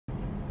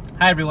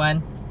Hi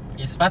everyone,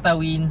 it's Fattah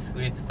Wiens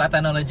with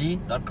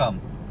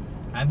fattahnology.com.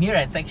 I'm here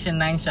at Section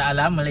 9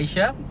 Shah,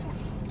 Malaysia.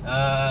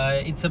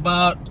 It's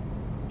about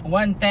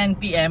 1:10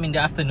 p.m. in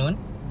the afternoon,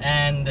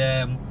 and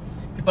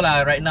people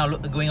are right now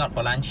going out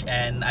for lunch,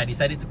 and I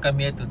decided to come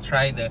here to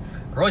try the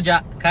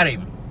Rojak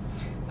Karim.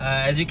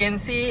 As you can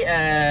see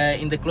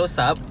in the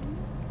close-up,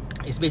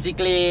 it's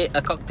basically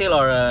a cocktail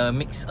or a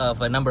mix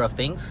of a number of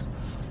things.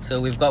 So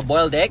we've got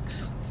boiled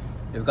eggs,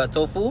 we've got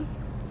tofu,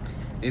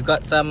 we've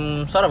got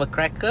some sort of a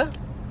cracker,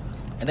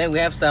 and then we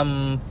have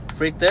some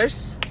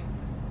fritters.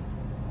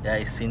 Yeah,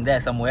 it's in there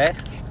somewhere.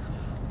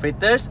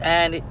 Fritters,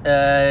 and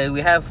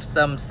we have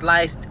some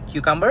sliced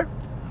cucumber.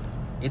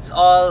 It's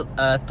all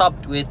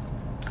topped with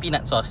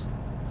peanut sauce.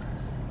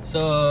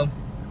 So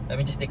let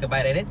me just take a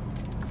bite at it.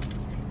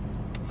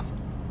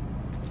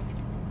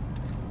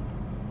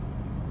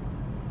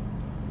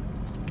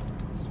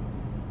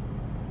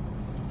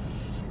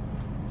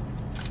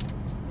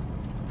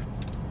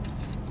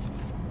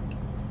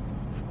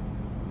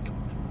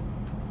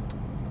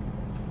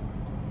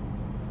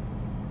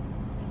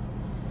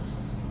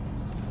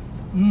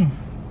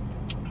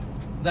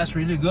 That's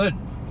really good.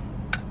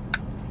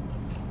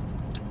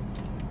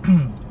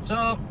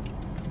 So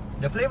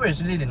the flavor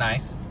is really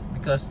nice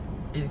because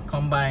it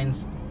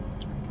combines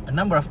a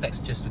number of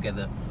textures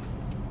together.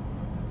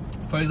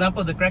 For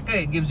example, the cracker,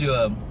 it gives you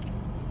a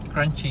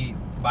crunchy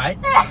bite,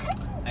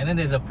 and then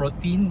there's a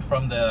protein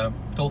from the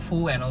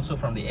tofu and also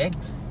from the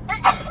eggs,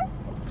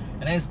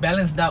 and then it's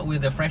balanced out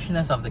with the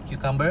freshness of the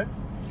cucumber,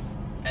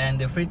 and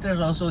the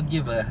fritters also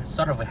give a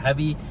sort of a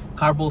heavy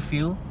carbo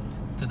feel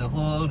to the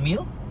whole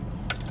meal.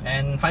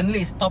 And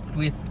finally, it's topped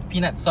with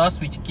peanut sauce,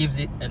 which gives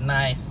it a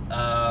nice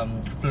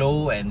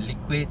flow and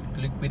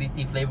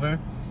liquidity flavor.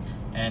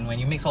 And when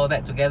you mix all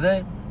that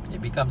together,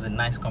 it becomes a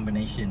nice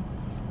combination.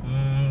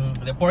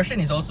 The portion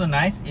is also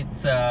nice.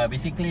 It's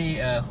basically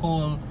a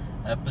whole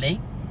plate,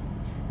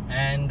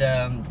 and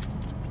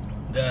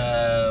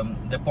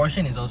the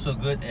portion is also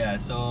good. Yeah,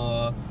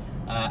 so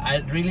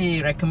I'd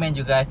really recommend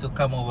you guys to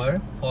come over.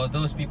 For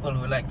those people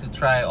who like to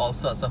try all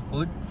sorts of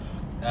food,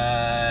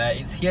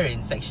 it's here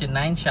in Section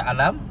 9 Shah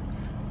Alam.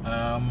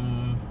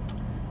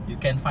 You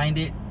can find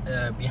it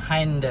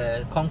behind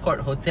the Concord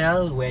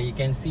Hotel, where you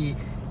can see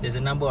there's a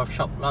number of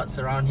shop lots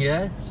around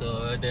here.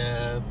 So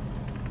the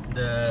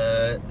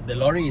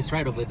lorry is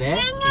right over there.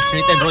 It's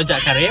written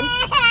Rojak Karim.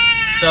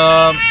 So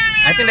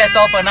I think that's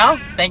all for now.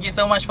 Thank you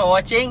so much for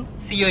watching.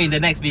 See you in the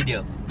next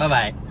video. Bye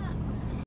bye.